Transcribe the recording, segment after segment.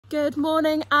Good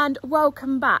morning and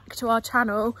welcome back to our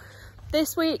channel.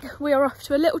 This week we are off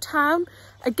to a little town.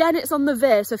 Again, it's on the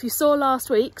Vire, so if you saw last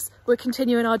week's, we're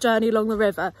continuing our journey along the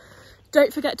river.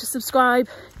 Don't forget to subscribe,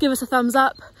 give us a thumbs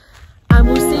up, and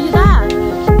we'll see you there.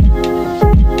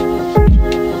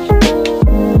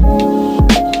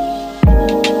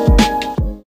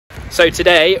 So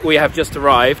today we have just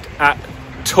arrived at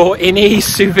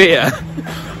Torigni-sur-Vire.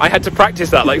 I had to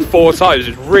practice that like 4 times.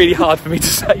 It's really hard for me to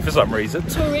say for some reason.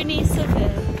 Torigni-sur-Vire.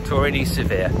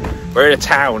 Torigni-sur-Vire. We're in a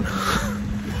town.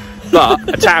 But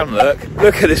a town,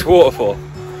 look at this waterfall.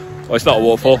 Well, it's not a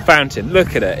waterfall, fountain.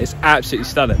 Look at it, it's absolutely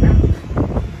stunning.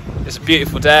 It's a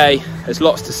beautiful day, there's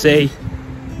lots to see.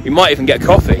 We might even get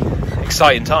coffee.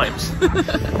 Exciting times.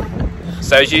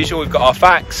 So as usual, we've got our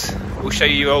facts. We'll show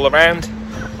you all around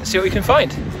and see what we can find.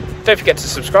 Don't forget to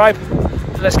subscribe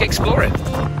and let's get exploring.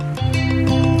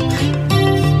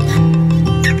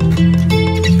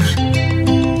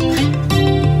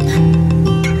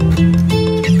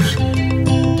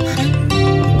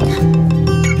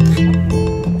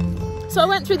 So I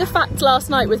went through the facts last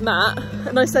night with Matt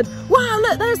and I said, wow,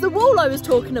 look, there's the wall I was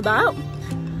talking about.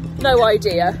 No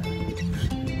idea.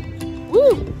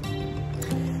 Woo!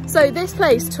 So this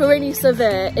place,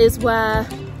 Torigni-sur-Vire, is where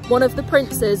one of the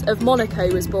princes of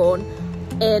Monaco was born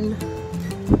in,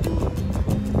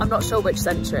 I'm not sure which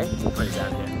century.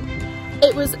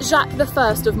 It was Jaques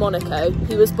I of Monaco.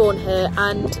 He was born here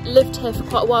and lived here for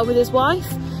quite a while with his wife.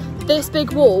 This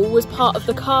big wall was part of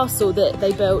the castle that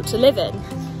they built to live in.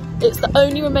 It's the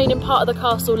only remaining part of the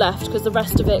castle left because the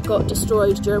rest of it got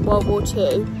destroyed during World War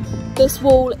II. This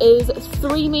wall is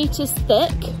 3 meters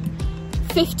thick,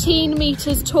 15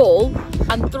 meters tall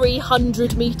and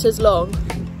 300 meters long.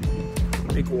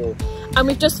 Big wall. And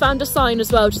we've just found a sign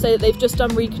as well to say that they've just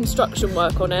done reconstruction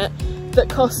work on it that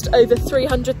cost over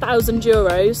 300,000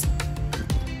 euros.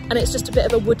 And it's just a bit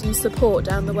of a wooden support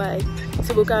down the way.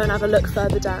 So we'll go and have a look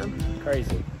further down.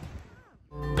 Crazy.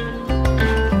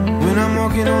 When I'm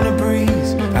walking on a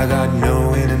breeze, I got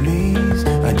no enemies.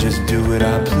 I just do what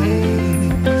I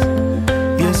please.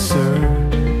 Yes, sir.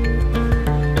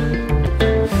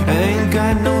 I ain't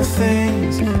got no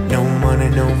things, no money,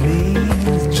 no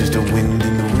means. Just a wind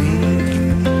in the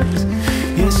wings.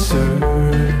 Yes, sir.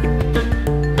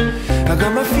 I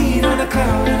got my feet on a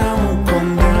cloud and I won't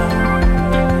come down.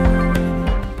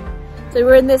 So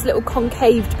we're in this little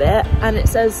concaved bit and it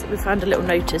says, we found a little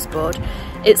notice board.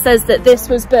 It says that this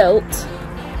was built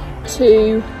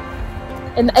in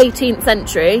the 18th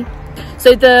century.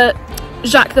 So the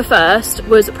Jaques I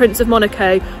was Prince of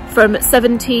Monaco from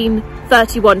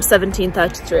 1731 to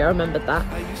 1733, I remembered that.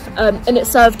 And it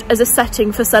served as a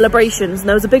setting for celebrations. And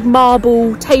there was a big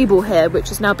marble table here, which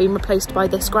has now been replaced by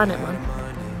this granite one.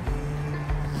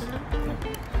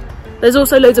 There's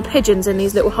also loads of pigeons in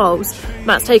these little holes.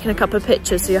 Matt's taken a couple of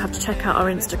pictures, so you'll have to check out our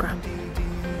Instagram.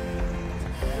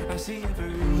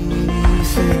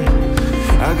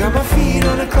 I got my feet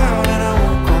on a cloud and I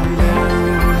won't come down.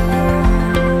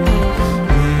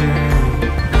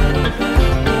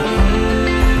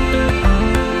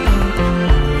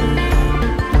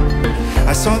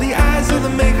 I saw the eyes of the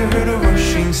maker, heard a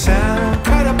rushing sound.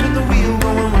 Caught up in the wheel,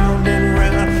 going round and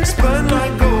round. Spun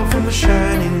like gold from the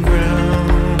shining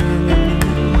ground.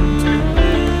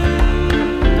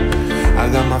 I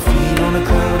got my feet on a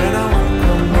cloud and I won't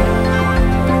come down.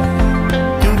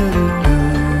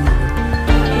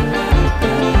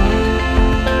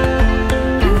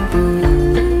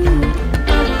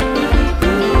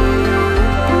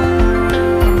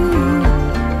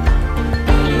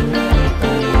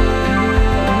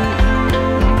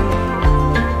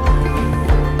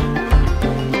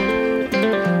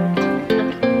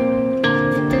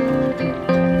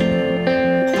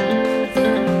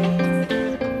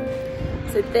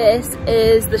 This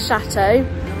is the chateau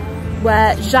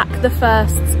where Jaques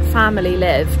I's family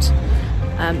lived,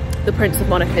 the Prince of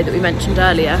Monaco that we mentioned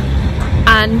earlier.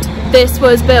 And this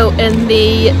was built in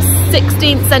the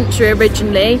 16th century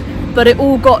originally, but it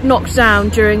all got knocked down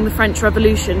during the French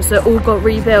Revolution, so it all got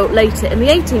rebuilt later in the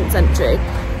 18th century.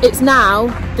 It's now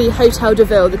the Hotel de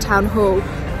Ville, the town hall,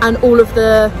 and all of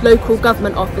the local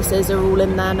government offices are all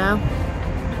in there now.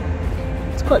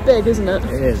 It's quite big, isn't it?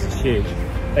 It is, it's huge.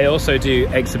 They also do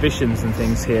exhibitions and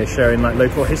things here showing like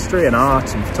local history and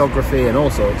art and photography and all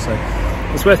sorts. So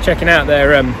it's worth checking out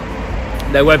their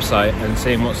website and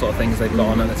seeing what sort of things they've got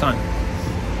on at the time.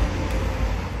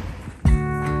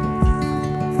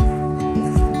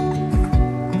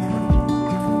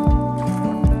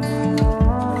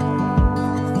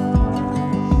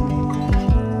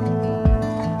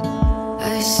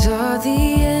 I saw the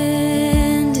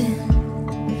ending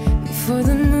before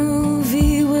the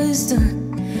movie was done.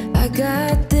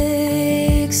 got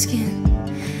thick skin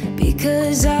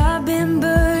because I've been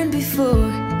burned before.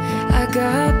 I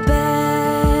got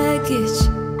baggage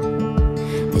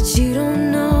that you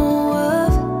don't know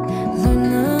of.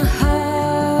 Learn the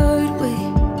hard way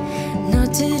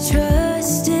not to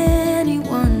trust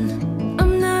anyone.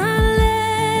 I'm not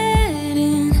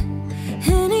letting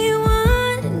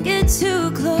anyone get too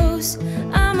close.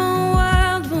 I'm a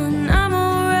wild one, I'm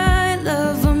alright,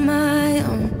 love on my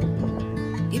own.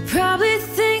 You probably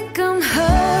think I'm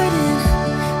hurting,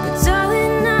 but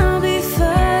darling, I'll be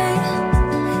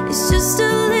fine. It's just a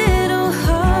little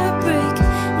heartbreak,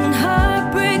 and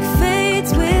heartbreak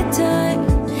fades with time.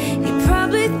 You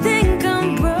probably think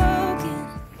I'm broken.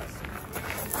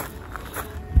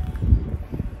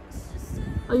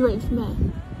 Are you waiting for me?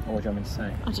 What would you want me to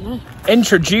say? I don't know.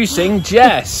 Introducing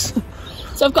Jess.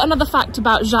 So I've got another fact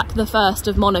about Jaques I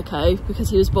of Monaco, because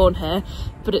he was born here,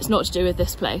 but it's not to do with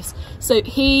this place. So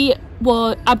he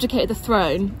abdicated the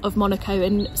throne of Monaco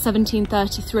in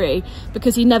 1733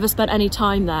 because he never spent any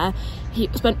time there. He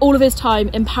spent all of his time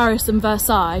in Paris and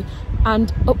Versailles,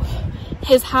 and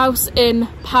his house in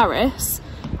Paris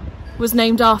was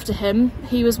named after him.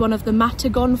 He was one of the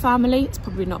Matagon family. It's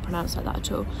probably not pronounced like that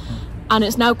at all. And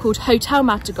it's now called Hotel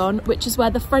Matagon, which is where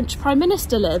the French Prime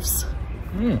Minister lives.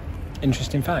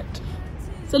 Interesting fact.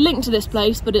 It's a link to this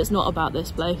place, but it's not about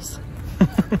this place.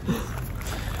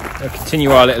 We'll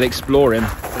continue our little exploring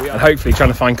and hopefully trying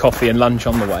to find coffee and lunch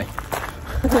on the way.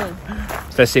 So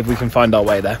let's see if we can find our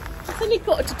way there. It's only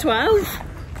 11:45.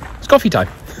 It's coffee time.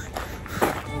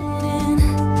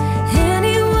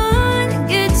 Anyone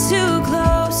get too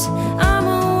close? I'm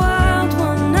a wild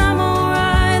one, I'm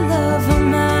alright, love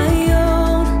on my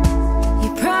own.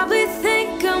 You probably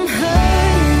think I'm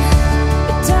hurting,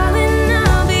 but darling,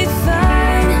 I'll be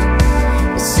fine.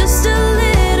 It's just a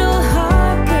little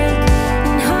heartbreak,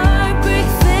 and heartbreak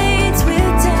fades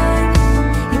with time.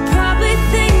 You probably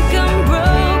think I'm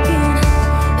broken,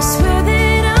 I swear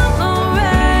that I'm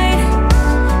alright.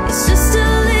 It's just a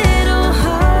little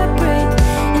heartbreak,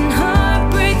 and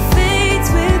heartbreak fades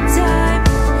with time.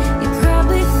 You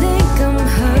probably think I'm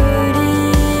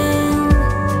hurting.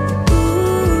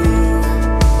 Ooh,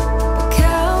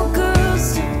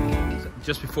 cowgirls don't.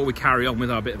 Just before we carry on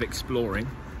with our bit of exploring,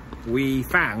 we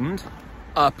found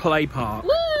a play park.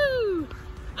 Woo!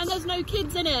 And there's no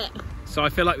kids in it. So I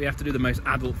feel like we have to do the most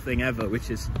adult thing ever,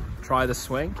 which is try the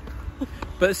swing.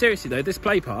 But seriously though, this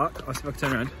play park, I'll see if I can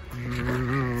turn around.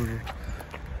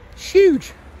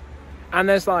 Huge. And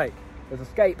there's a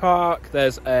skate park,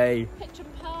 there's a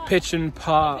pitch and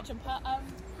park.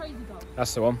 Crazy dog.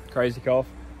 That's the one, crazy golf.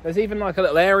 There's even like a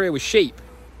little area with sheep.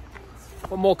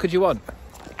 What more could you want?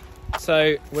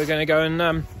 So we're going to go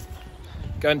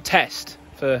and test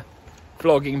for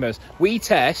vlogging birds. We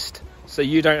test so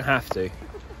you don't have to.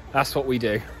 That's what we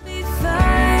do. Be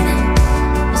fine.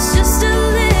 It's just a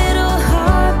little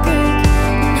heartbreak,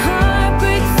 and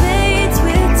heartbreak fades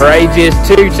with For time. ages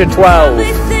 2 to 12.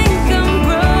 They think I'm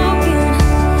broken,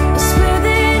 I swear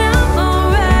that I'm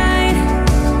alright.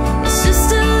 It's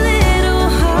just a little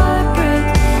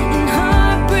heartbreak, and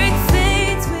heartbreak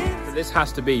fades with. This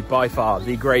has to be by far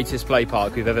the greatest play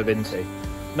park we've ever been to.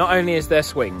 Not only is there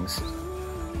swings,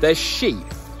 there's sheep,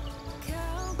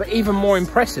 but even more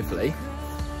impressively,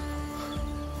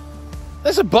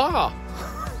 there's a bar.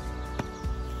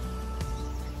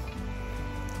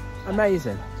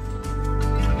 Amazing.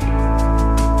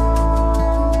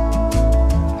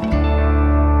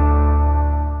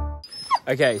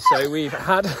 Okay, so we've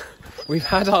had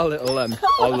our little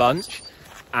our lunch,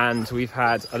 and we've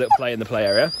had a little play in the play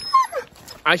area.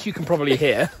 As you can probably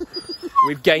hear,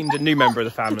 we've gained a new member of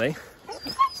the family.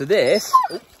 So this,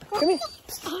 come here.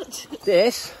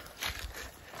 This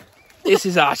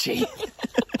is Archie.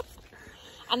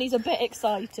 And he's a bit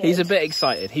excited. He's a bit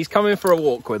excited. He's coming for a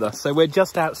walk with us. So we're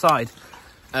just outside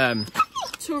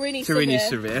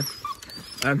Torigni-sur-Vire.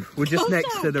 We're just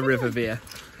next to the River Vire.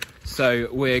 So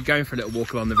we're going for a little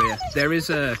walk along the Vire. There is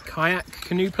a kayak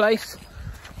canoe place.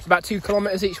 It's about 2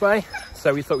 kilometres each way.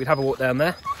 So we thought we'd have a walk down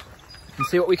there and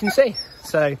see what we can see.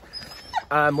 So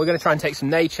we're going to try and take some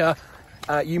nature.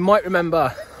 You might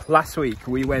remember last week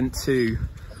we went to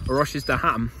Roches de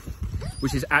Ham,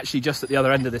 which is actually just at the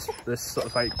other end of this sort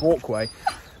of like walkway.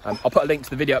 I'll put a link to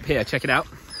the video up here, check it out.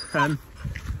 So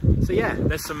yeah,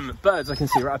 there's some birds I can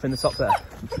see right up in the top there.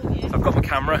 So I've got my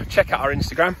camera, check out our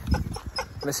Instagram,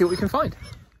 and let's see what we can find.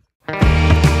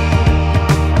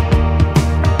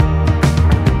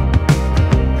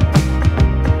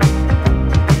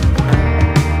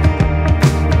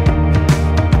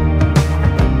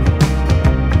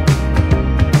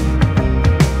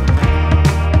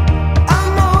 I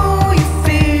know you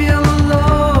feel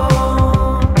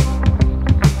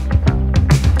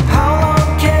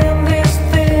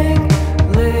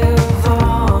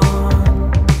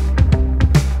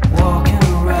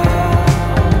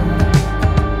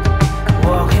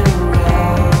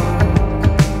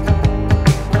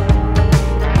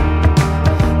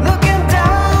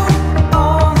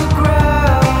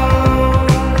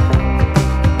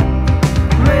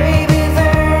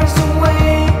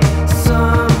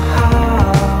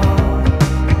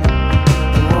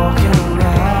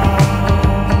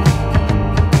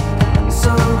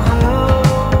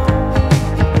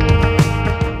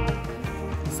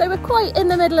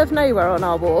of nowhere on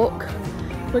our walk.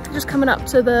 We're just coming up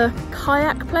to the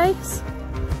kayak place,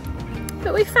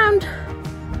 but we found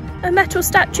a metal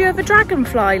statue of a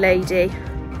dragonfly lady.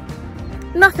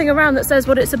 Nothing around that says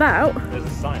what it's about. There's a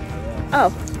sign over there. Oh,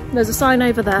 there's a sign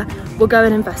over there. We'll go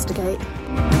and investigate.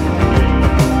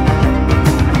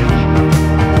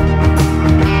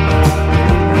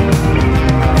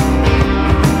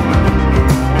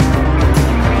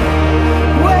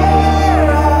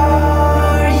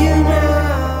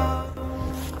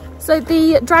 So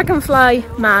the dragonfly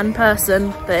man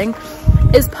person thing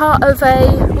is part of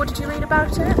a, what did you read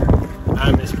about it?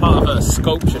 It's part of a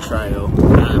sculpture trail.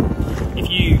 If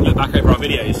you look back over our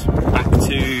videos, back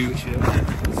to...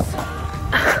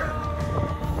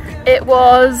 It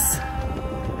was...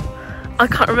 I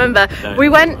can't remember. No. We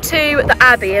went to the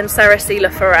Abbey in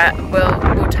Cerisy-le-Forêt.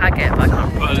 We'll tag it, but I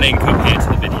can't remember. I've got a link up here to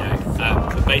the video.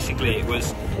 But basically it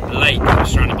was a lake that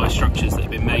was surrounded by structures that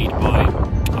had been made by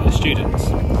students,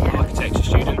 architecture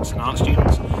students and art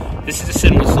students. This is a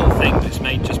similar sort of thing, but it's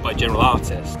made just by general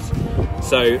artists.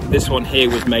 So this one here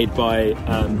was made by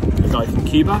a guy from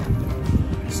Cuba.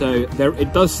 So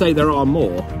it does say there are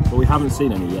more, but we haven't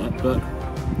seen any yet. But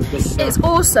it's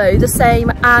also the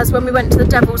same as when we went to the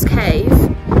Devil's Cave.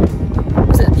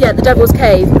 Yeah, the Devil's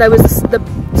Cave. There was the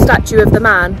statue of the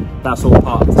man. That's all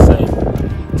part of the same.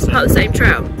 Part of the same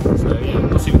trail. So yeah,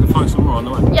 we'll see if we can find some more on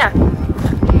the way. Yeah.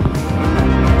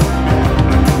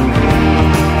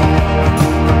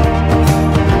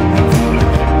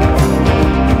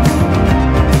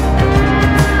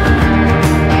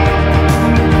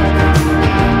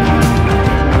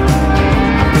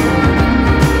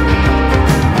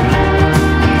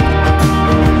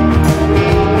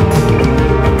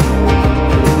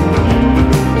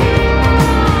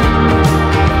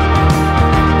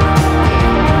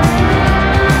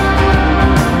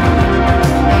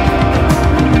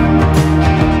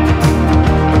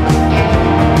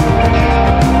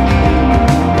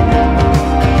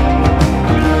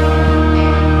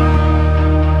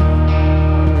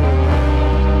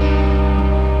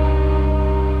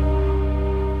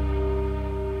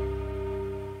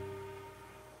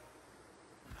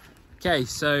 Okay,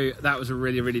 so that was a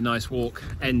really nice walk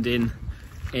ending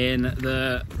in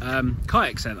the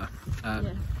kayak centre.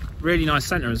 Really nice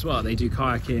centre as well. They do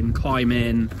kayaking,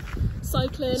 climbing,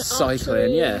 cycling,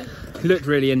 archery. Yeah. It looked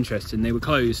really interesting. They were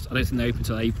closed. I don't think they opened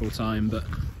until April time, but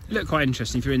it looked quite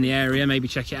interesting. If you're in the area, maybe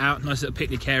check it out. Nice little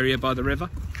picnic area by the river.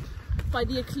 By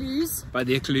the Ecluse. By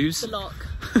the Ecluse. The lock.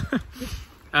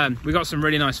 We got some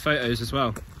really nice photos as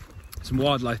well. Some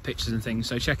wildlife pictures and things.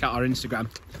 So check out our Instagram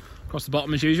across the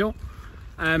bottom as usual.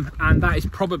 And that is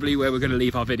probably where we're going to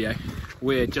leave our video.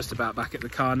 We're just about back at the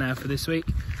car now for this week.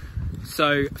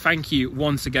 So thank you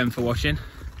once again for watching.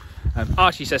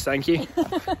 Archie says thank you.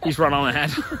 He's run on ahead.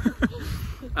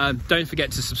 Don't forget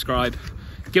to subscribe.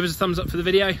 Give us a thumbs up for the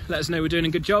video. Let us know we're doing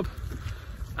a good job.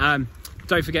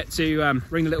 Don't forget to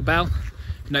ring the little bell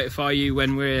to notify you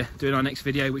when we're doing our next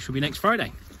video, which will be next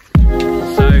Friday.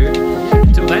 So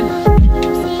until then.